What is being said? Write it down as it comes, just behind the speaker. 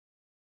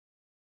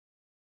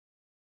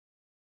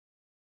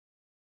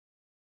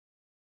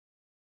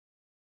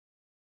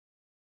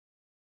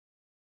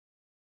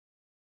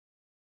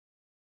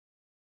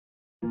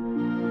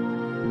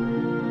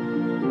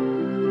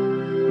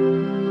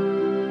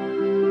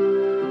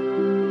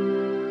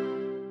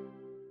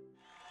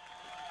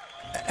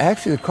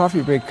Actually, the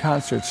coffee break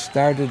concert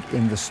started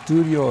in the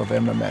studio of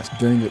MMS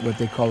during what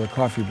they call the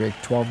coffee break,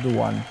 12 to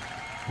 1.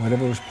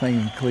 Whatever was playing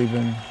in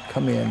Cleveland,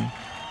 come in,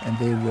 and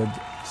they would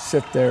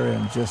sit there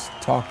and just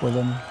talk with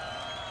them.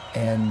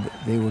 And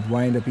they would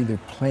wind up either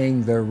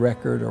playing their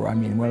record or,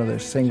 one of their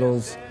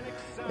singles.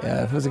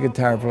 If it was a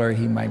guitar player,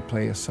 he might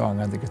play a song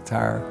on the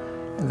guitar.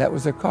 And that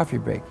was their coffee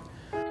break.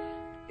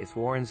 It's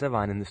Warren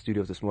Zevon in the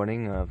studios this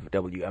morning of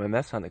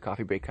WMMS on the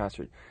Coffee Break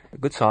concert. A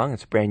good song.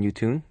 It's a brand new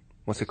tune.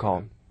 What's it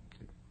called?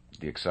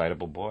 The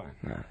Excitable Boy.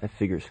 That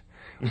figures.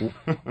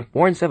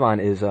 Warren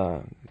Zevon is,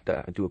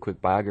 do a quick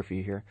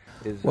biography here.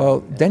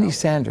 Denny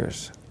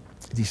Sanders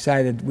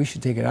decided we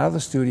should take it out of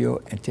the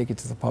studio and take it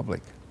to the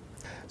public.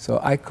 So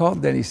I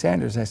called Denny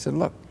Sanders. I said,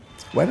 look,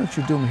 why don't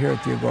you do them here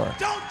at the Agora?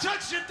 Don't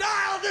touch your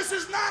dial. This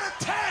is not a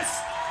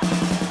test.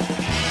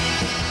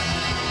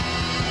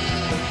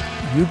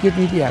 You give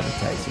me the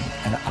advertising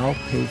and I'll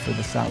pay for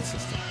the sound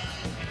system.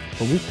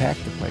 But we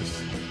packed the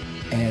place.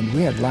 And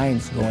we had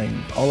lines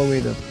going all the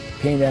way to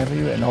Payne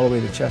Avenue and all the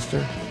way to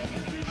Chester.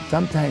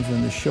 Sometimes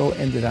when the show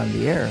ended on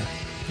the air,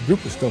 the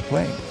group was still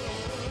playing.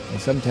 And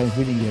sometimes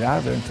we didn't get out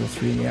of there until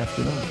 3 in the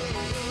afternoon.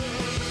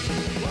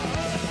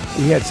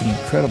 We had some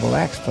incredible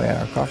acts play at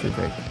our coffee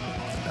break.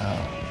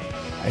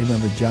 I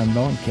remember John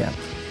Mellencamp,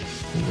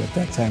 who at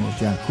that time was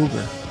John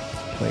Cougar,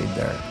 played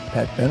there.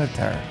 Pat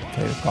Benatar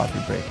played a coffee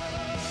break.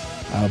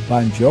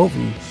 Bon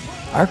Jovi,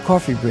 our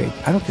coffee break,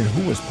 I don't care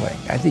who was playing.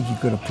 I think you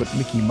could have put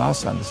Mickey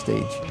Mouse on the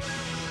stage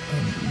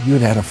and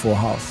you'd had a full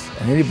house.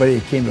 And anybody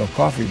that came to a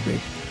coffee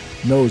break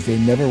knows they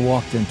never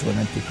walked into an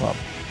empty club.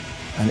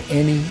 On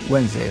any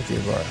Wednesday at the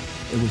Agora,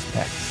 it was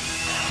packed.